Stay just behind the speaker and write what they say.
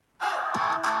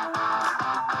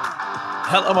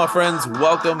Hello, my friends.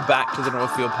 Welcome back to the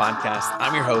Northfield Podcast.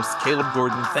 I'm your host, Caleb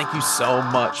Gordon. Thank you so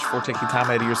much for taking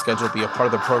time out of your schedule to be a part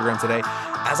of the program today.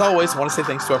 As always, I want to say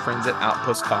thanks to our friends at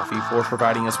Outpost Coffee for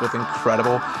providing us with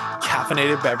incredible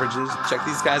caffeinated beverages. Check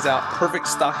these guys out. Perfect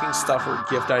stocking stuffer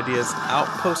gift ideas.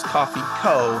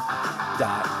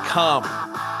 OutpostCoffeeCo.com.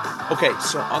 Okay,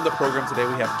 so on the program today,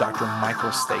 we have Dr.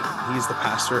 Michael Staton. He's the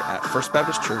pastor at First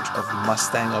Baptist Church of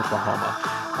Mustang, Oklahoma.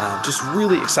 Just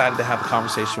really excited to have a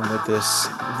conversation with this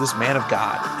man of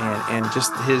God and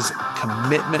just his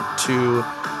commitment to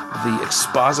the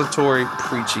expository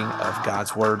preaching of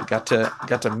God's word. Got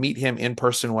to meet him in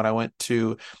person when I went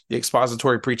to the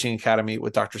Expository Preaching Academy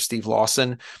with Dr. Steve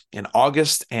Lawson in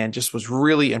August, and just was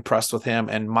really impressed with him.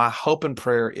 And my hope and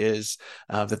prayer is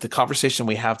that the conversation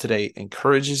we have today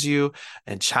encourages you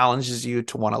and challenges you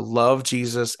to want to love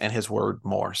Jesus and his word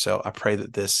more. So I pray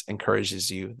that this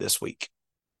encourages you this week.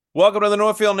 Welcome to the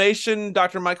Northfield Nation,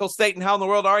 Dr. Michael Staton. How in the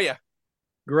world are you?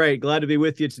 Great. Glad to be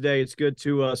with you today. It's good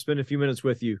to spend a few minutes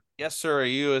with you. Yes, sir.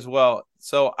 You as well.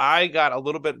 So I got a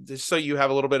little bit, just so you have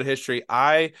a little bit of history.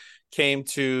 I came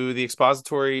to the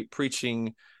expository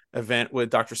preaching event with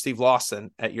Dr. Steve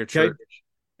Lawson at your church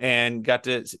and got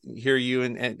to hear you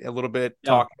and a little bit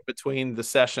talk between the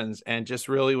sessions, and just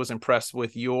really was impressed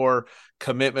with your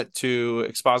commitment to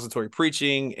expository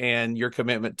preaching and your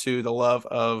commitment to the love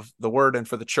of the word and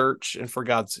for the church and for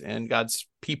God's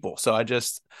people. So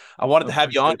I wanted to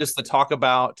have you on just to talk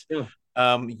about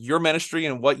your ministry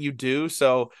and what you do.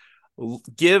 So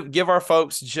give our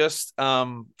folks just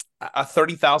a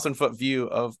 30,000 foot view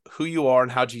of who you are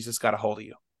and how Jesus got a hold of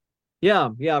you. Yeah,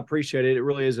 I appreciate it. It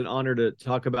really is an honor to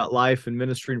talk about life and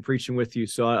ministry and preaching with you.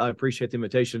 So I appreciate the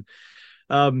invitation.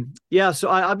 So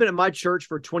I've been at my church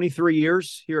for 23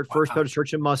 years here at First Baptist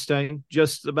Church in Mustang.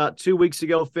 Just about 2 weeks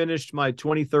ago, finished my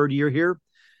 23rd year here.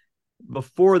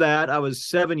 Before that, I was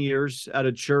 7 years at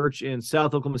a church in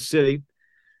South Oklahoma City.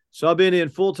 So I've been in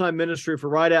full-time ministry for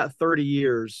right at 30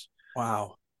 years.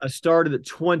 Wow. I started at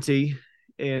 20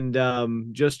 and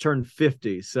just turned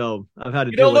 50. So I've had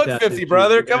to deal with that. You don't look 50,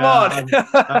 brother. Come on.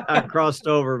 I crossed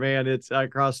over, man. I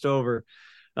crossed over.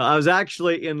 I was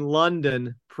actually in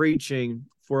London preaching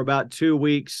for about 2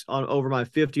 weeks over my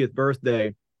 50th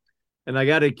birthday. And I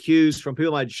got accused from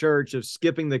people in my church of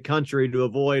skipping the country to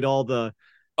avoid all the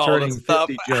turning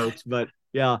 50 jokes. But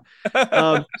yeah.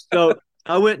 So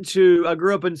I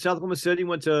grew up in South Oklahoma City,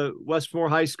 went to Westmore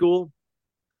High School.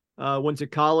 Went to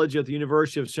college at the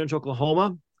University of Central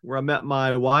Oklahoma, where I met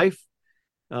my wife.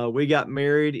 We got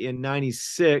married in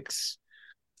 96,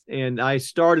 and I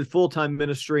started full-time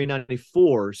ministry in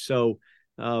 94. So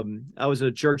I was at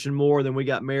a church and more. Then we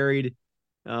got married.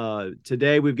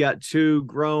 Today we've got 2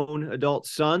 grown adult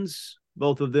sons.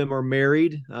 Both of them are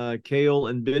married, Cale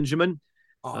and Benjamin.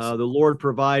 Awesome. The Lord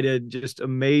provided just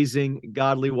amazing,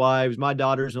 godly wives. My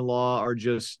daughters-in-law are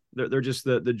they're just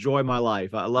the joy of my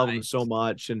life. I love them so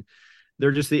much. And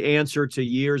they're just the answer to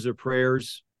years of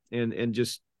prayers, and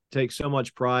just take so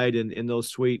much pride in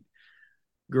those sweet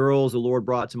girls the Lord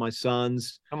brought to my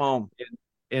sons. Come on.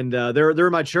 And they're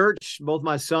in my church. Both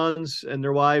my sons and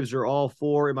their wives are all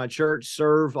 4 in my church,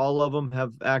 serve. All of them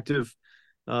have active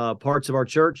parts of our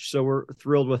church. So we're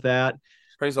thrilled with that.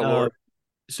 Praise the Lord.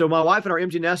 So my wife and I are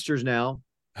empty nesters now.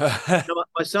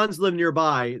 My sons live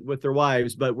nearby with their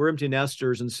wives, but we're empty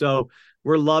nesters. And so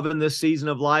we're loving this season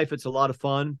of life. It's a lot of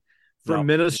fun. For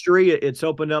ministry, it's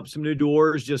opened up some new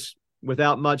doors just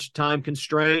without much time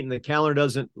constraint, and the calendar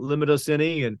doesn't limit us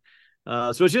any. And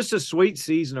so it's just a sweet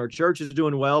season. Our church is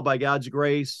doing well by God's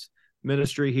grace.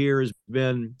 Ministry here has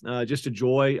been just a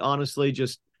joy, honestly,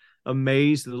 just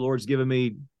amazed that the Lord's given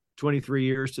me 23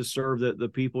 years to serve the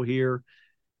people here.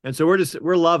 And so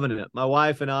we're loving it. My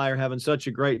wife and I are having such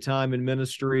a great time in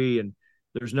ministry, and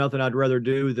there's nothing I'd rather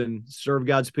do than serve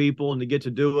God's people, and to get to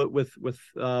do it with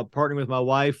partnering with my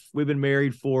wife. We've been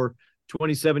married for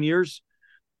 27 years.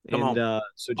 So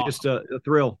just a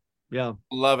thrill. Yeah.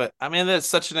 Love it. I mean, that's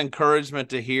such an encouragement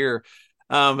to hear.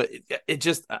 It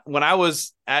just, when I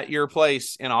was at your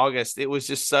place in August, it was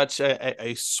just such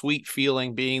a sweet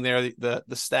feeling being there. The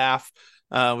staff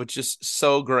was just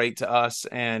so great to us,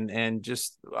 and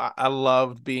just I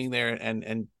loved being there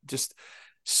and just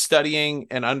studying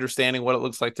and understanding what it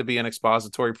looks like to be an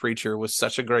expository preacher was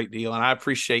such a great deal. And I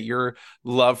appreciate your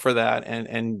love for that.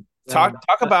 And talk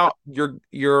about you've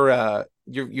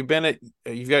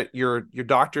got your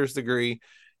doctor's degree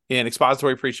in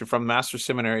expository preaching from Master's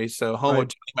Seminary. So home of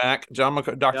Tony Mack,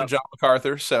 Dr. John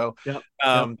MacArthur. So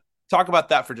talk about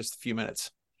that for just a few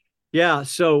minutes. Yeah.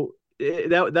 So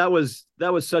that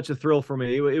was such a thrill for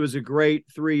me. It was a great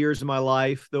 3 years of my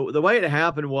life. The way it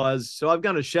happened was, so I've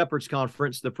gone to Shepherd's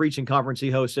Conference, the preaching conference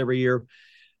he hosts every year.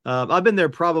 I've been there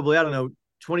probably, I don't know,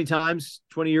 20 times,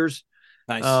 20 years.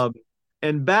 Nice.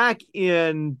 And back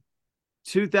in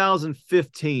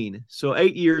 2015, so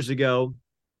 8 years ago,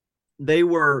 they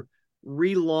were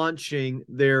relaunching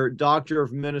their Doctor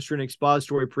of Ministry and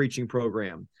Expository Preaching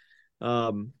program.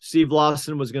 Steve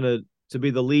Lawson was going to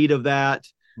be the lead of that.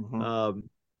 Mm-hmm.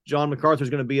 John MacArthur was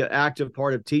going to be an active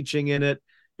part of teaching in it.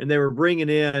 And they were bringing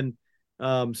in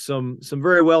some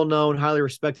very well-known, highly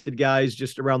respected guys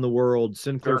just around the world.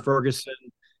 Sinclair Ferguson,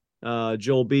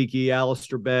 Joel Beakey,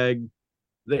 Alistair Begg.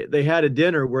 They had a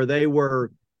dinner where they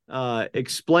were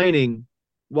explaining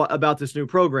about this new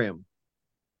program.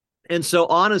 And so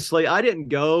honestly, I didn't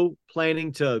go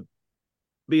planning to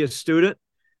be a student.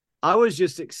 I was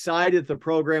just excited the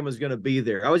program was going to be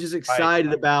there. I was just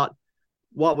excited about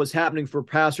what was happening for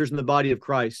pastors in the body of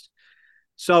Christ.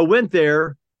 So I went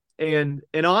there, and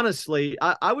honestly,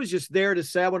 I was just there to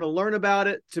say I want to learn about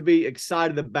it, to be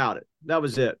excited about it. That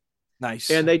was it. Nice.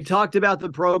 And they talked about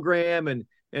the program, and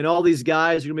all these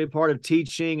guys are going to be a part of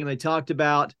teaching, and they talked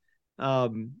about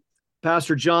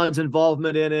Pastor John's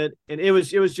involvement in it, and it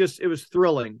was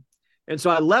thrilling. And so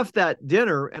I left that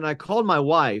dinner and I called my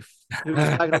wife.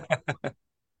 So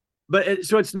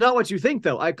it's not what you think,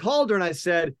 though. I called her and I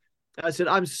said,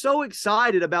 I'm so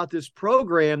excited about this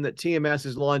program that TMS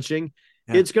is launching.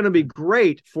 Yeah. It's going to be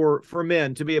great for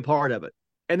men to be a part of it.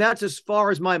 And that's as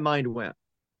far as my mind went.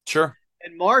 Sure.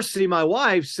 And Marcy, my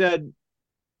wife, said,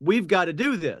 we've got to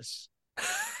do this.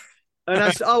 And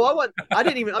I said, I'm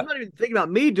not even thinking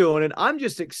about me doing it. I'm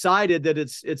just excited that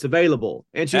it's available.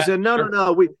 And she said,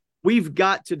 no, we've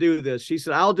got to do this. She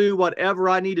said, I'll do whatever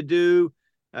I need to do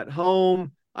at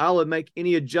home. I'll make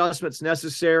any adjustments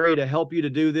necessary to help you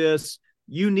to do this.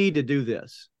 You need to do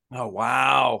this. Oh,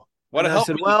 wow. What a help. I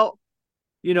said, well,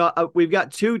 we've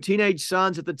got 2 teenage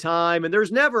sons at the time, and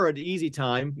there's never an easy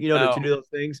time, to do those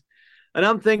things. And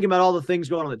I'm thinking about all the things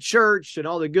going on at church and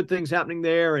all the good things happening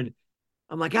there. And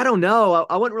I'm like, I don't know.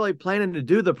 I wasn't really planning to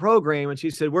do the program. And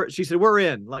she said, we're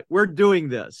in, like, we're doing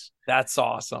this. That's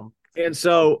awesome. And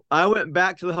so I went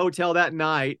back to the hotel that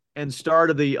night and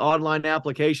started the online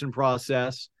application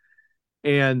process.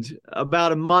 And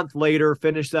about a month later,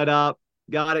 finished that up,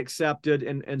 got accepted,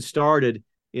 and started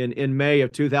in May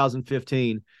of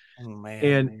 2015. Oh, man.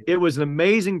 And it was an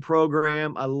amazing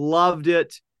program. I loved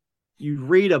it. You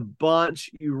read a bunch,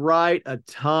 you write a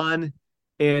ton.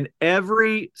 And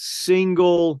every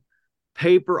single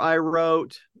paper I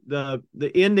wrote, the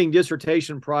ending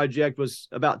dissertation project was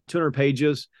about 200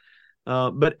 pages.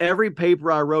 But every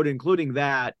paper I wrote, including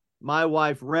that, my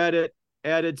wife read it,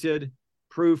 edited,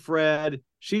 proofread.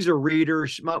 She's a reader.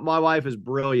 My wife is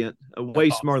brilliant, way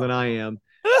smarter than I am.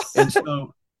 And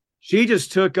so she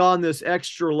just took on this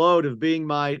extra load of being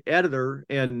my editor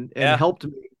and helped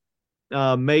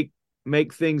me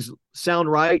make things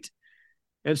sound right.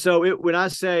 And so when I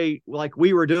say, like,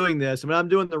 we were doing this, I mean, I'm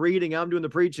doing the reading, I'm doing the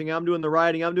preaching, I'm doing the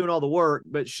writing, I'm doing all the work,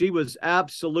 but she was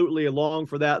absolutely along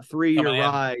for that 3-year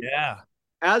ride. Yeah.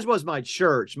 As was my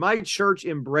church. My church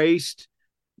embraced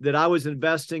that I was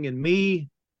investing in me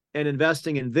and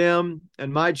investing in them.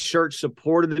 And my church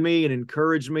supported me and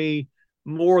encouraged me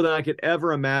more than I could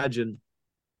ever imagine.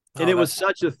 And it was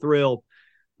such a thrill.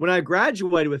 When I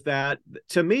graduated with that,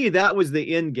 to me, that was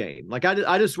the end game. Like,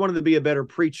 I just wanted to be a better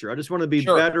preacher. I just wanted to be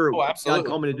better at what God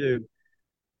called me to do.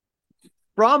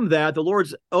 From that, the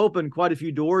Lord's opened quite a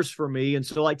few doors for me. And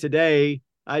so, like, today,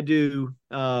 I do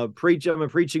preach. I'm a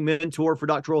preaching mentor for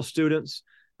doctoral students.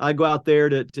 I go out there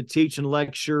to teach and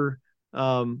lecture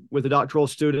with the doctoral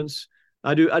students.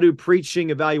 I do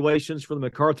preaching evaluations for the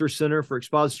MacArthur Center for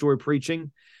Expository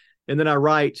Preaching. And then I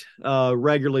write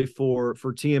regularly for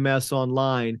TMS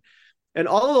online. And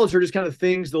all of those are just kind of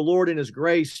things the Lord in his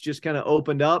grace just kind of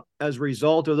opened up as a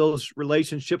result of those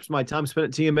relationships, my time spent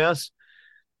at TMS.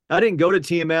 I didn't go to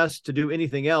TMS to do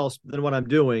anything else than what I'm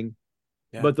doing.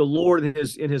 Yeah. But the Lord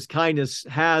in his kindness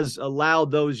has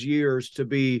allowed those years to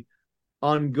be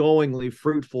ongoingly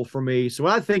fruitful for me. So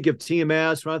when I think of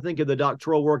TMS, when I think of the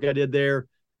doctoral work I did there,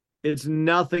 it's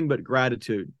nothing but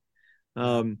gratitude.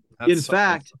 In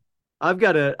fact, I've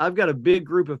got a big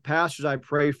group of pastors I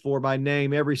pray for by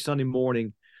name every Sunday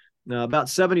morning. About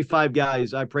 75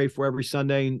 guys I pray for every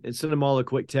Sunday and send them all a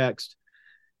quick text.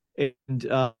 And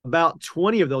about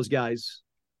 20 of those guys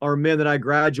are men that I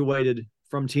graduated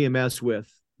from TMS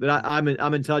with, that I'm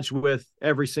in touch with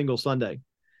every single Sunday.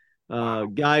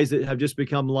 Guys that have just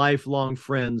become lifelong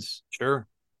friends. Sure.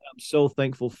 I'm so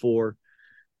thankful for.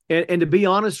 And to be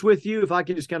honest with you, if I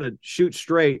can just kind of shoot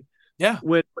straight, Yeah.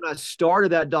 When I started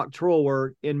that doctoral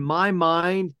work, in my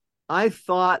mind, I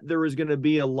thought there was going to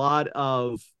be a lot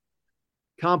of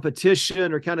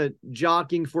competition or kind of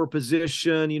jockeying for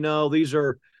position. These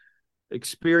are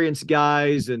experienced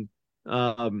guys, and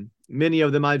many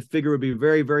of them I figure would be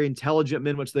very, very intelligent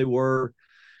men, which they were.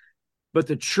 But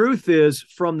the truth is,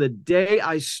 from the day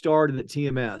I started at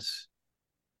TMS,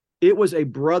 it was a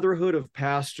brotherhood of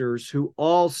pastors who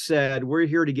all said, we're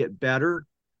here to get better,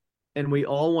 and we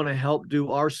all want to help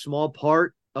do our small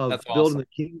part of That's building awesome.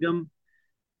 the kingdom.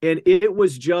 And it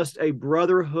was just a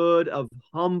brotherhood of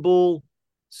humble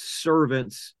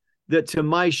servants that, to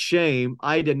my shame,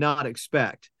 I did not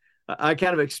expect. I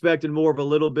kind of expected more of a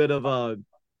little bit of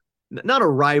not a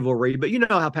rivalry, but you know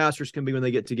how pastors can be when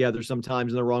they get together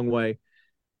sometimes in the wrong way.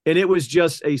 And it was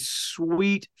just a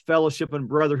sweet fellowship and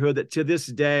brotherhood that to this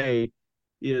day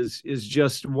is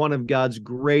just one of God's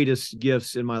greatest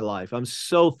gifts in my life. I'm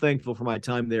so thankful for my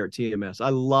time there at TMS. I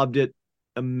loved it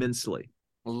immensely.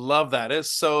 Love that.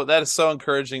 That is so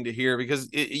encouraging to hear, because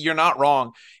you're not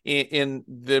wrong. In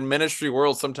the ministry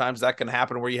world, sometimes that can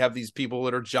happen where you have these people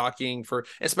that are jockeying for,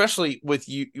 especially with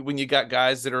you, when you got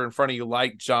guys that are in front of you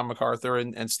like John MacArthur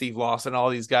and Steve Lawson,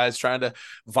 all these guys trying to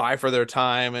vie for their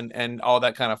time and all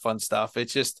that kind of fun stuff.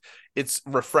 It's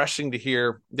refreshing to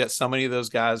hear that so many of those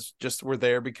guys just were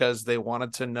there because they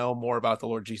wanted to know more about the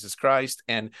Lord Jesus Christ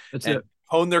and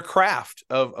hone their craft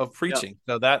of preaching.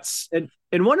 Yeah. So that's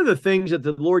and one of the things that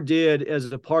the Lord did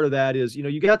as a part of that is,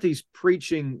 you got these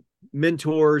preaching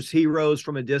mentors, heroes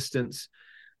from a distance.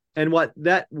 And what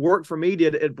that work for me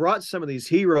did, it brought some of these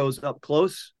heroes up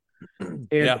close,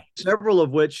 and several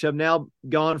of which have now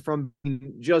gone from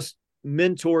just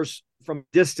mentors from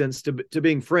distance to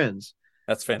being friends.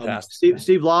 That's fantastic.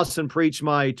 Steve Lawson preached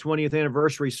my 20th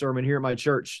anniversary sermon here at my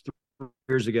church 3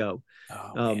 years ago.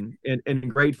 And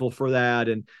grateful for that.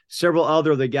 And several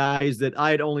other of the guys that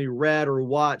I had only read or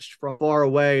watched from far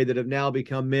away that have now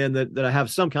become men that I have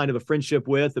some kind of a friendship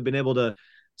with, have been able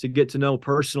to get to know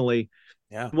personally.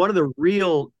 Yeah. One of the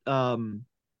real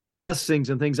blessings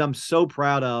and things I'm so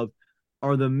proud of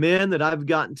are the men that I've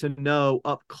gotten to know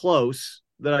up close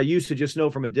that I used to just know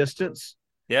from a distance.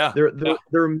 Yeah.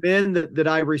 They're men that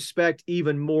I respect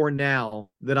even more now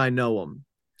that I know them.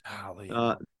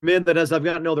 Men that as I've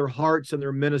gotten to know their hearts and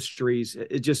their ministries,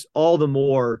 it just all the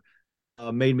more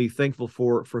made me thankful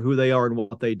for who they are and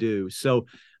what they do. So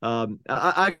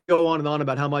I go on and on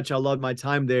about how much I loved my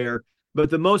time there,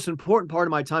 but the most important part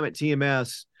of my time at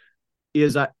TMS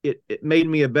is it made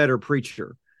me a better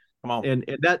preacher. Come on. And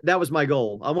that was my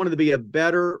goal. I wanted to be a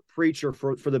better preacher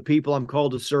for the people I'm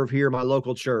called to serve here in my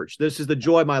local church. This is the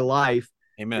joy of my life.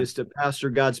 Amen. Is to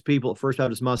pastor God's people at First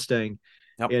Baptist Mustang.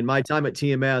 Yep. And my time at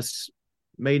TMS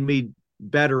made me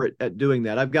better at doing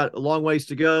that. I've got a long ways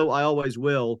to go. I always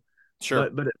will. Sure.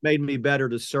 But it made me better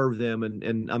to serve them,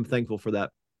 and I'm thankful for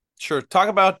that. Sure. Talk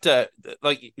about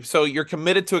so you're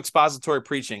committed to expository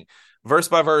preaching, verse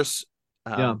by verse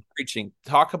preaching.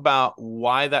 Talk about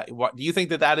why that. What do you think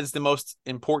that is the most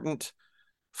important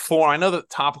form? I know that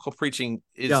topical preaching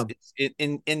is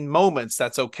in moments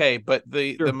that's okay, but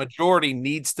the majority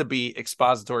needs to be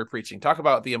expository preaching. Talk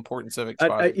about the importance of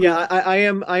expository.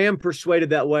 I am persuaded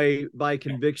that way by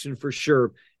conviction for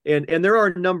sure. And there are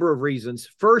a number of reasons.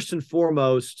 First and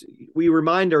foremost, we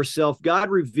remind ourselves God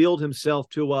revealed himself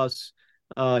to us.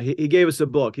 He gave us a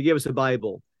book. He gave us a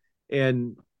Bible,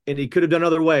 and he could have done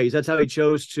other ways. That's how he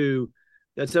chose to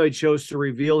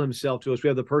reveal himself to us. We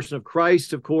have the person of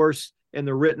Christ, of course, and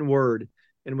the written word.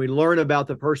 And we learn about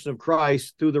the person of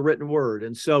Christ through the written word.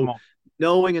 And so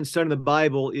knowing and studying the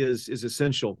Bible is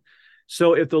essential.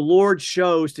 So if the Lord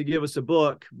chose to give us a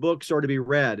book, books are to be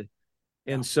read.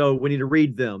 And so we need to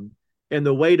read them. And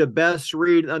the way to best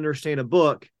read and understand a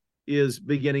book is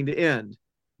beginning to end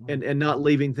and not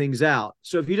leaving things out.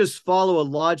 So if you just follow a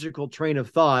logical train of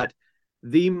thought,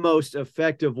 the most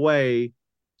effective way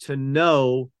to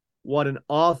know what an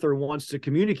author wants to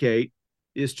communicate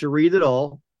is to read it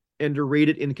all and to read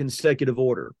it in consecutive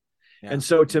order. Yeah. And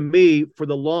so to me, for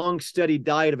the long, steady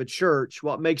diet of a church,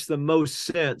 what makes the most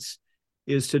sense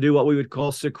is to do what we would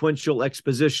call sequential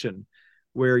exposition,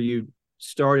 where you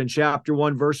start in chapter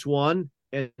 1, verse 1,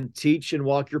 and teach and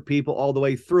walk your people all the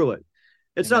way through it.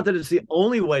 It's not that it's the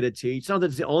only way to teach. It's not that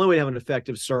it's the only way to have an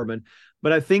effective sermon,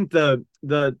 but I think the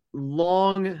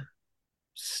long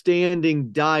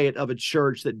standing diet of a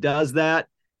church that does that,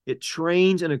 it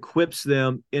trains and equips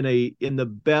them in the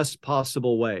best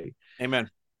possible way. Amen.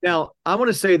 Now, I want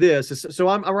to say this. So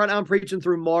I'm preaching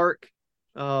through Mark.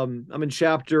 I'm in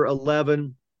chapter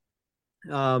 11.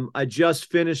 I just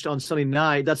finished on Sunday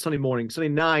night. That's Sunday morning. Sunday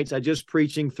nights, I just finished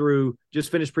preaching through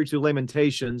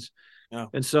Lamentations. Yeah.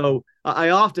 And so I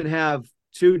often have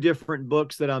two different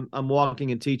books that I'm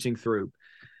walking and teaching through.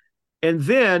 And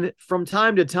then from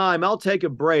time to time, I'll take a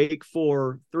break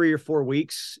for 3 or 4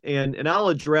 weeks, and I'll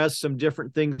address some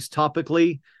different things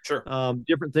topically, Sure.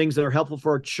 different things that are helpful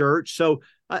for our church. So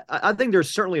I think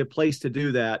there's certainly a place to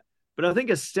do that. But I think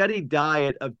a steady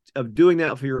diet of doing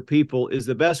that for your people is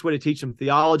the best way to teach them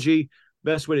theology,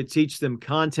 best way to teach them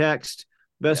context,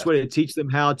 best way to teach them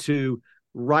how to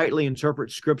rightly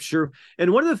interpret Scripture.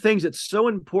 And one of the things that's so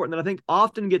important that I think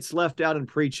often gets left out in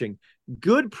preaching,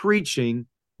 good preaching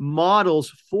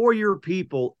models for your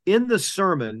people in the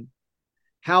sermon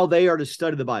how they are to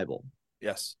study the Bible.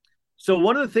 Yes. So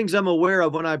one of the things I'm aware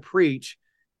of when I preach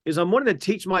is I'm wanting to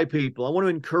teach my people. I want to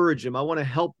encourage them. I want to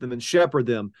help them and shepherd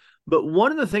them. But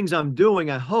one of the things I'm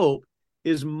doing, I hope,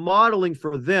 is modeling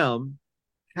for them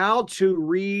how to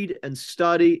read and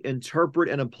study, interpret,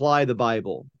 and apply the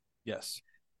Bible. Yes.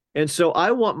 And so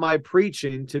I want my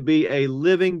preaching to be a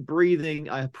living, breathing,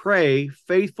 I pray,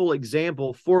 faithful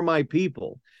example for my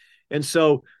people. And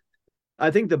so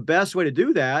I think the best way to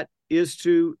do that is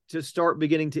to start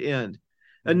beginning to end.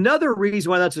 Another reason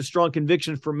why that's a strong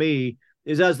conviction for me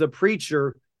is, as the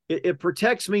preacher, it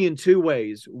protects me in two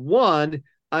ways. One,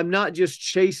 I'm not just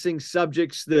chasing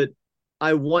subjects that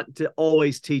I want to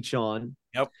always teach on.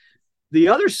 Yep. The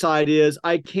other side is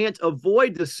I can't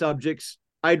avoid the subjects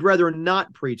I'd rather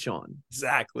not preach on.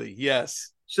 Exactly.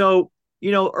 Yes. So,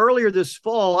 earlier this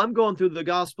fall, I'm going through the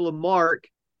Gospel of Mark,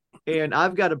 and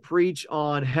I've got to preach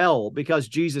on hell because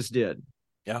Jesus did.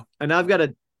 Yeah. And I've got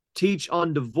to teach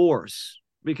on divorce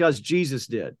because Jesus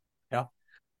did. Yeah.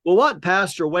 Well, what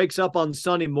pastor wakes up on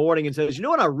Sunday morning and says, you know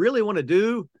what I really want to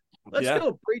do? Let's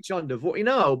go preach on divorce.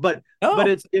 But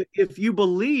it's if you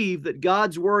believe that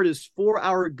God's word is for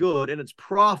our good and it's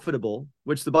profitable,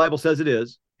 which the Bible says it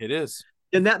is,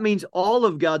 then that means all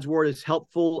of God's word is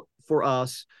helpful for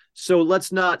us. So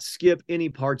let's not skip any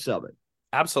parts of it.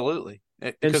 Absolutely.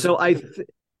 And so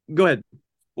go ahead.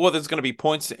 Well, there's going to be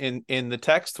points in the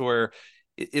text where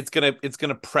it's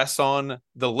gonna press on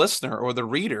the listener or the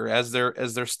reader as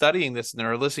they're studying this and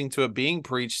they're listening to it being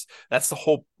preached. That's the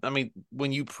whole. I mean,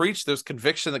 when you preach, there's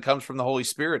conviction that comes from the Holy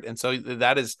Spirit, and so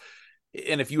that is.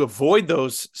 And if you avoid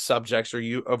those subjects or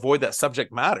you avoid that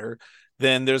subject matter,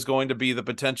 then there's going to be the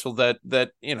potential that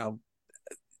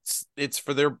it's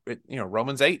for their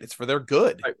Romans 8. It's for their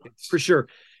good. Right, for sure.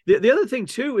 The other thing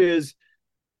too is,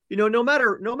 no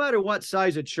matter what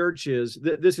size a church is,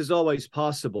 this is always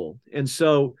possible. And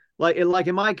so, like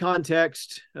in my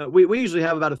context, we usually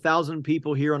have about 1,000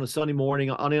 people here on a Sunday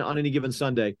morning on any given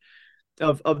Sunday.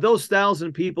 Of those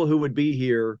 1,000 people who would be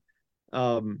here,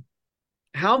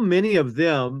 how many of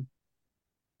them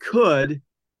could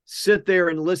sit there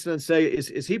and listen and say,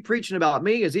 "Is he preaching about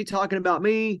me? Is he talking about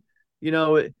me?"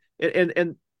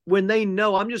 And when they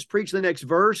know I'm just preaching the next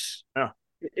verse. Yeah.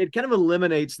 It kind of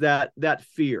eliminates that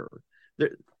fear.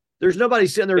 There's nobody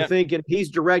sitting there thinking he's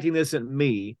directing this at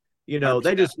me.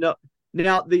 They just know.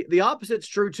 Now the opposite's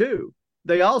true too.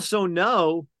 They also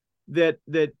know that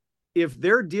if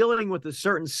they're dealing with a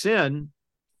certain sin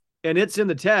and it's in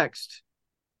the text,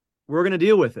 we're going to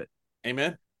deal with it.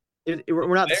 Amen.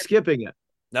 We're not skipping it.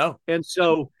 No. And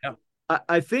so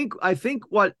I think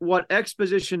what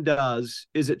exposition does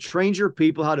is it trains your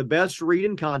people how to best read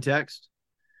in context,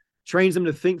 trains them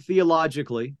to think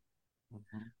theologically,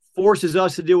 forces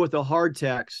us to deal with the hard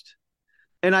text.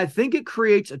 And I think it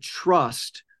creates a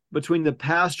trust between the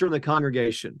pastor and the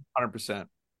congregation. 100%.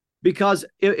 Because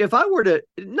if I were to,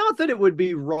 not that it would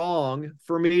be wrong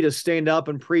for me to stand up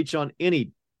and preach on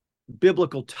any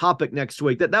biblical topic next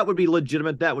week, that would be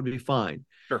legitimate, that would be fine.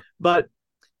 Sure. But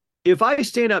if I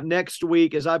stand up next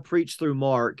week as I preach through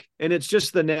Mark and it's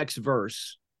just the next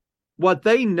verse, what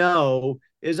they know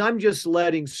is I'm just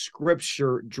letting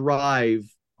Scripture drive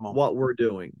what we're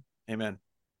doing. Amen.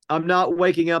 I'm not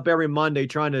waking up every Monday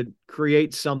trying to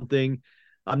create something.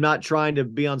 I'm not trying to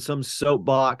be on some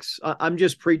soapbox. I'm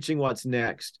just preaching what's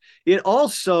next. It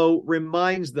also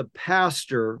reminds the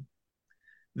pastor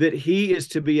that he is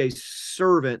to be a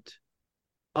servant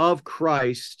of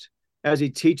Christ as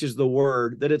he teaches the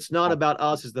word, that it's not about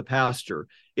us as the pastor.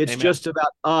 It's just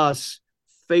about us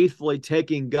faithfully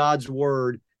taking God's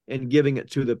word and giving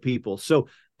it to the people. So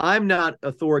I'm not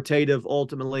authoritative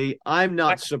ultimately. I'm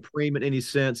not supreme in any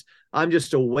sense. I'm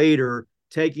just a waiter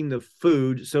taking the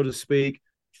food, so to speak,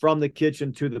 from the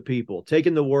kitchen to the people,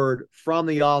 taking the word from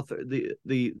the author,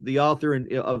 the author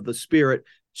of the Spirit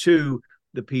to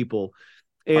the people.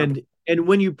 And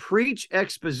when you preach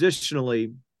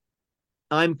expositionally,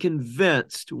 I'm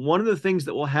convinced one of the things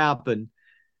that will happen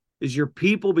is your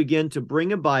people begin to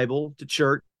bring a Bible to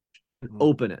church and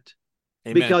open it.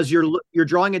 Amen. because you're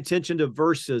drawing attention to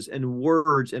verses and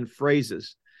words and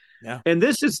phrases. Yeah. And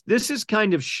this is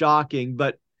kind of shocking,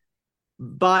 but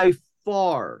by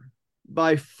far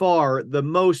the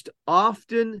most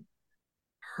often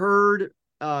heard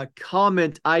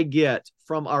comment I get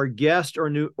from our guest or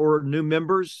new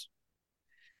members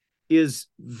is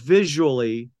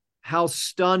visually how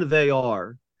stunned they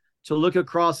are to look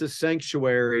across the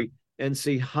sanctuary and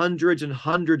see hundreds and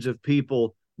hundreds of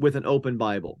people with an open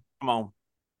Bible. Come on.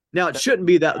 Now, it shouldn't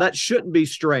be that shouldn't be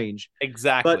strange.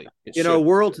 Exactly. But in our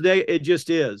world today, it just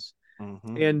is.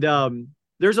 Mm-hmm. And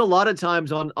there's a lot of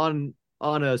times on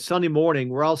a Sunday morning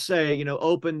where I'll say,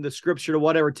 open the scripture to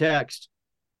whatever text,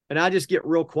 and I just get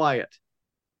real quiet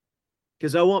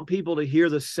because I want people to hear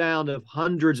the sound of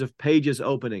hundreds of pages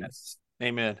opening. Yes.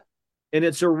 Amen. And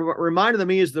it's a reminder to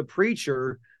me as the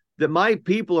preacher that my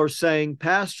people are saying,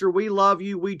 Pastor, we love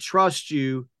you, we trust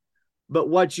you, but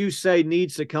what you say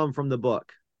needs to come from the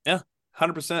book. Yeah,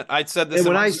 100%. I said this. And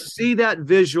when I see that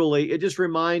visually, it just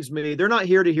reminds me they're not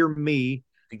here to hear me.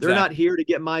 Exactly. They're not here to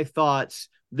get my thoughts.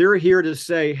 They're here to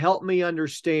say, help me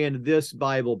understand this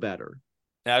Bible better.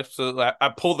 Absolutely. I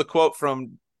pulled the quote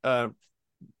from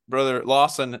Brother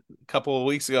Lawson a couple of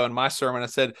weeks ago in my sermon. I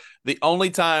said, the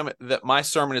only time that my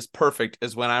sermon is perfect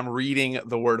is when I'm reading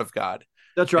the Word of God.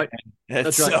 That's right.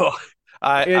 That's right. So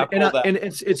and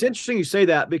it's interesting you say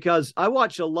that because I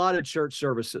watch a lot of church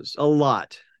services, a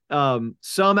lot. Some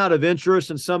out of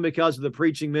interest and some because of the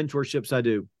preaching mentorships I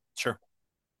do. Sure.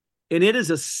 And it is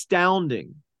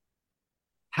astounding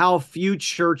how few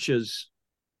churches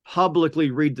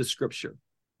publicly read the scripture.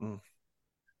 Mm.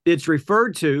 It's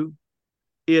referred to,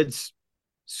 it's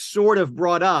sort of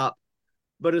brought up,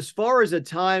 but as far as a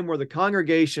time where the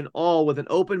congregation all with an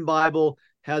open Bible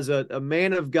has a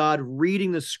man of God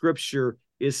reading the scripture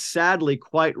is sadly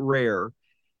quite rare.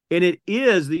 And it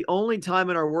is the only time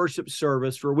in our worship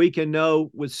service where we can know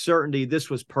with certainty this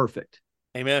was perfect.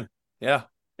 Amen. Yeah.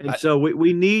 And so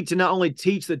we need to not only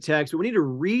teach the text, but we need to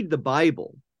read the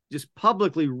Bible, just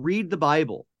publicly read the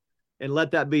Bible and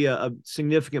let that be a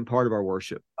significant part of our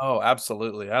worship. Oh,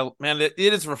 absolutely. Man, it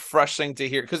is refreshing to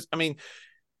hear because,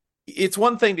 it's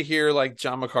one thing to hear like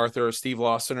John MacArthur or Steve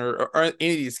Lawson or any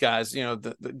of these guys,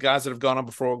 the guys that have gone on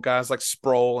before, guys like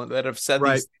Sproul and that have said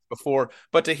these things before,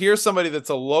 but to hear somebody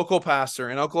that's a local pastor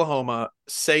in Oklahoma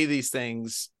say these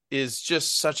things is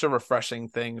just such a refreshing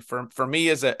thing for me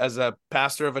as a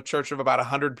pastor of a church of about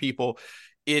 100 people.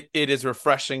 It is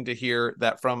refreshing to hear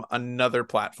that from another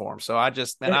platform. So I'm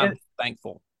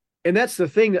thankful. And that's the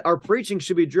thing, that our preaching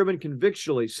should be driven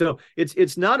convictually. So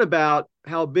it's not about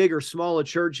how big or small a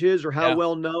church is or how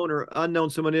well known or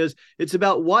unknown someone is. It's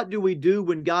about what do we do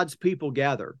when God's people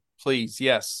gather? Please,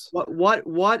 yes.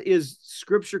 What is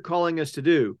Scripture calling us to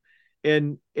do?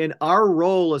 And our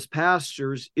role as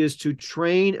pastors is to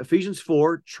train, Ephesians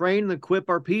 4, train and equip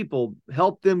our people,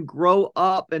 help them grow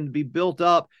up and be built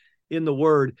up in the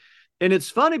Word. And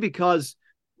it's funny because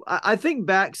I think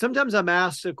back, sometimes I'm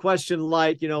asked a question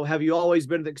like, have you always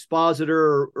been an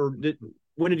expositor or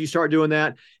when did you start doing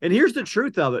that? And here's the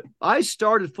truth of it. I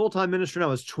started full-time ministry when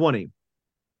I was 20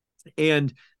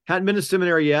 and hadn't been to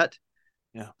seminary yet.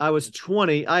 Yeah. I was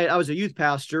 20. I was a youth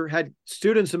pastor, had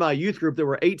students in my youth group that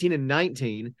were 18 and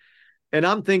 19. And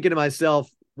I'm thinking to myself,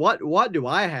 what do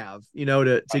I have,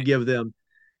 to give them?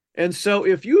 And so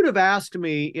if you would have asked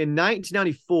me in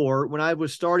 1994, when I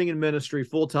was starting in ministry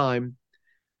full-time,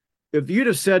 if you'd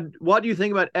have said, what do you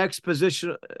think about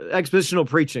expositional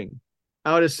preaching?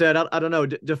 I would have said, I don't know,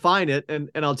 define it. And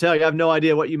I'll tell you, I have no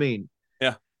idea what you mean.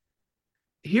 Yeah.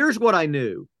 Here's what I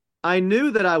knew. I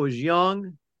knew that I was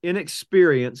young,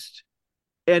 inexperienced,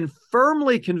 and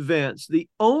firmly convinced the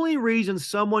only reason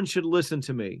someone should listen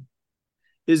to me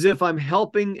is if I'm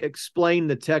helping explain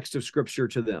the text of Scripture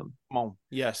to them. Come on.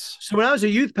 Yes. So when I was a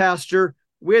youth pastor,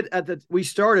 we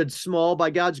started small. By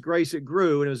God's grace, it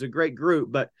grew, and it was a great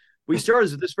group. But we started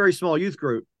as this very small youth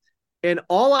group. And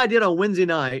all I did on Wednesday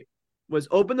night was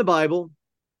open the Bible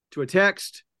to a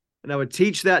text, and I would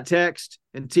teach that text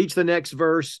and teach the next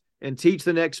verse and teach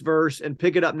the next verse and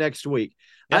pick it up next week.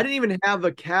 Yeah. I didn't even have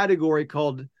a category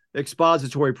called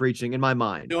expository preaching in my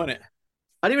mind. Doing it.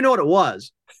 I didn't even know what it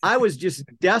was. I was just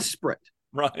desperate.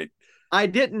 Right. I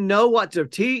didn't know what to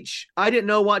teach. I didn't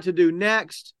know what to do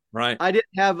next. Right. I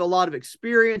didn't have a lot of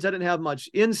experience. I didn't have much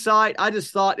insight. I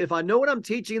just thought if I know what I'm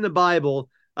teaching in the Bible,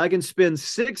 I can spend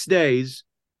 6 days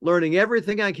learning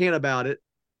everything I can about it.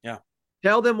 Yeah.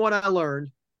 Tell them what I learned,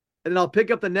 and then I'll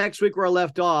pick up the next week where I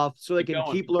left off so they can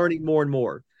keep learning more and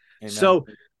more. Amen. So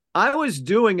I was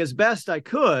doing as best I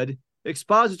could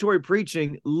expository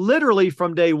preaching literally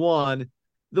from day one,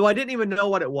 though I didn't even know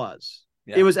what it was.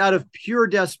 It was out of pure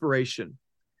desperation.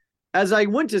 As I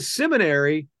went to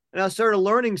seminary and I started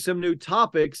learning some new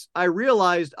topics, I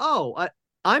realized,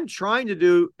 I'm trying to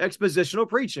do expositional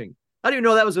preaching. I didn't even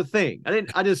know that was a thing.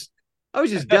 I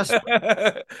was just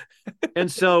desperate.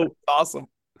 And so awesome.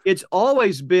 It's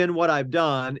always been what I've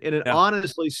done. And it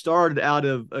honestly started out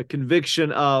of a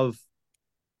conviction of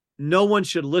no one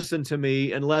should listen to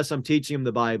me unless I'm teaching them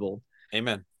the Bible.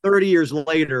 Amen. 30 years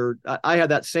later, I had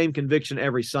that same conviction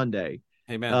every Sunday.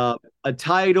 Amen. A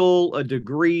title, a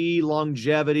degree,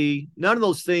 longevity, none of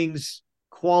those things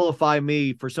qualify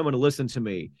me for someone to listen to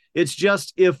me. It's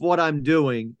just if what I'm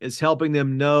doing is helping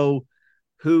them know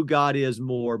who God is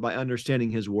more by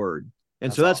understanding his word.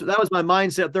 And that was my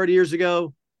mindset 30 years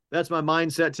ago. That's my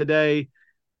mindset today.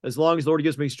 As long as the Lord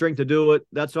gives me strength to do it,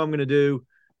 that's what I'm going to do.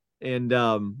 And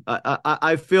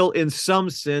I feel in some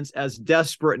sense as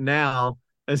desperate now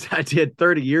as I did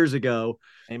 30 years ago.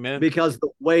 Amen. Because the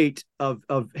weight of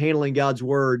handling God's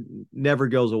word never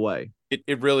goes away.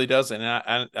 It really doesn't.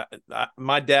 And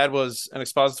my dad was an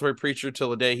expository preacher till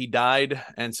the day he died.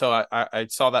 And so I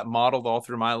saw that modeled all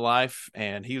through my life.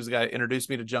 And he was the guy that introduced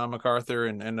me to John MacArthur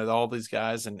and all these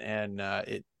guys. And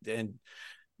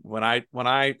when I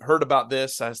heard about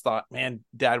this, I thought, man,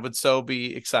 Dad would so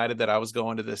be excited that I was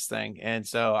going to this thing. And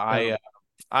so I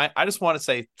just want to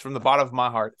say from the bottom of my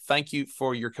heart, thank you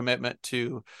for your commitment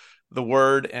to the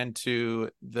word and to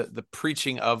the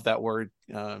preaching of that word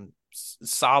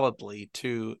solidly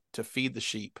to feed the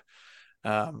sheep.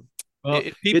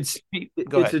 It's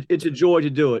a joy to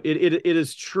do it. It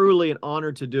is truly an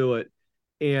honor to do it.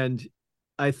 And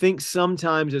I think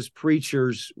sometimes as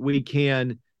preachers, we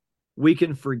can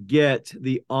forget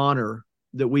the honor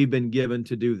that we've been given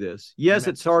to do this. Yes,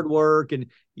 Amen. It's hard work. And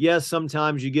yes,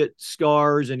 sometimes you get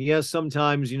scars. And yes,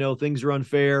 sometimes, things are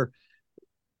unfair.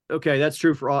 Okay, that's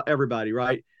true for everybody,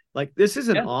 right? Like this is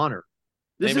an honor.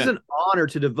 This Amen. Is an honor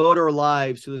to devote our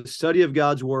lives to the study of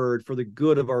God's word for the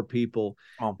good of our people.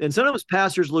 And sometimes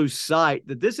pastors lose sight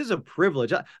that this is a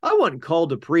privilege. I wasn't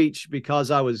called to preach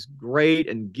because I was great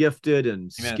and gifted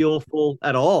and Amen. Skillful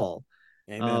at all.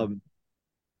 Amen.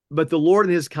 But the Lord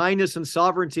in his kindness and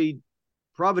sovereignty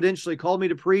providentially called me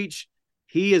to preach.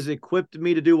 He has equipped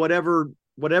me to do whatever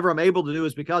I'm able to do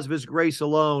is because of his grace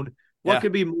alone. What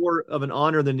could be more of an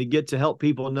honor than to get to help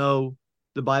people know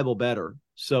the Bible better?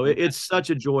 So it's such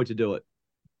a joy to do it.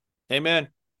 Amen.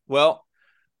 Well,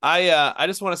 I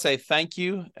just want to say thank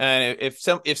you. And if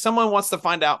someone wants to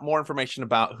find out more information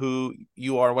about who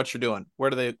you are, what you're doing, where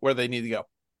do they need to go?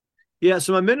 Yeah.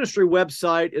 So my ministry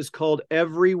website is called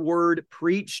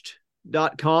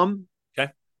everywordpreached.com.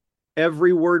 Okay.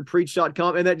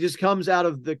 Everywordpreached.com. And that just comes out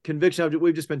of the conviction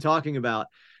we've just been talking about.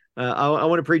 I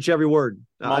want to preach every word.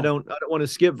 I don't want to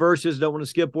skip verses. Don't want to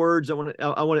skip words. I want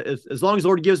to, as long as the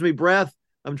Lord gives me breath,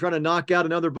 I'm trying to knock out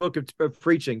another book of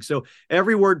preaching. So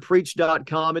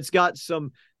everywordpreached.com. It's got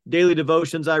some daily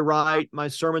devotions I write. My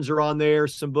sermons are on there.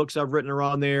 Some books I've written are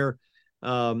on there.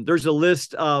 There's a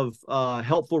list of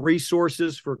helpful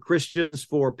resources for Christians,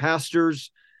 for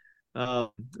pastors.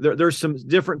 There's some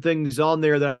different things on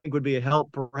there that I think would be a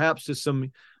help perhaps to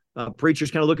some preachers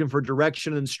kind of looking for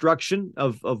direction and instruction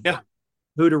of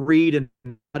who to read and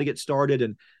how to get started.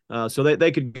 And so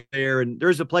they could get there. And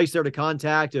there's a place there to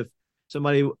contact if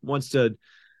somebody wants to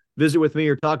visit with me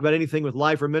or talk about anything with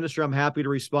life or ministry. I'm happy to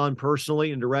respond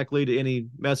personally and directly to any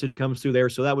message that comes through there.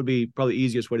 So that would be probably the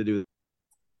easiest way to do it.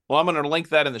 Well, I'm going to link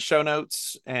that in the show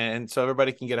notes, and so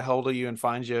everybody can get a hold of you and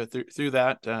find you through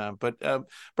that. But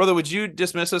brother, would you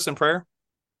dismiss us in prayer?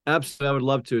 Absolutely. I would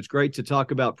love to. It's great to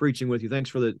talk about preaching with you. Thanks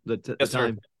for the time.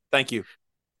 Sir. Thank you.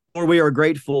 Lord, we are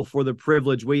grateful for the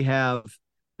privilege we have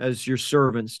as your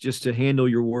servants just to handle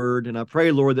your word. And I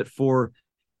pray, Lord, that for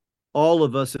all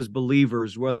of us as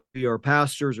believers, whether we are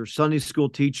pastors or Sunday school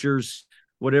teachers,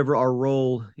 whatever our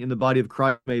role in the body of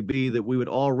Christ may be, that we would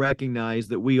all recognize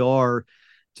that we are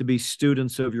to be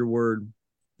students of your word.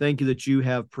 Thank you that you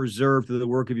have preserved through the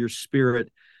work of your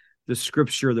Spirit the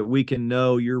scripture that we can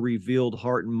know your revealed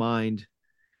heart and mind.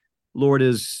 Lord,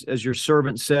 as your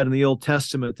servant said in the Old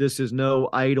Testament, this is no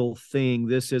idle thing.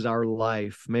 This is our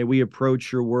life. May we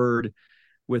approach your word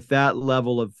with that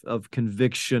level of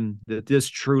conviction that this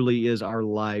truly is our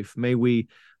life. May we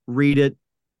read it,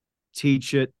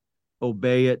 teach it,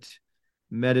 obey it,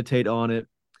 meditate on it,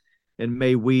 and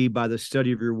may we, by the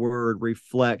study of your word,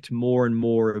 reflect more and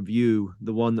more of you,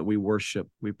 the one that we worship.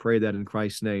 We pray that in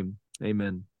Christ's name.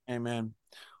 Amen. Amen.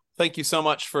 Thank you so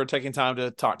much for taking time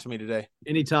to talk to me today.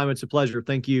 Anytime. It's a pleasure.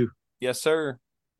 Thank you. Yes, sir.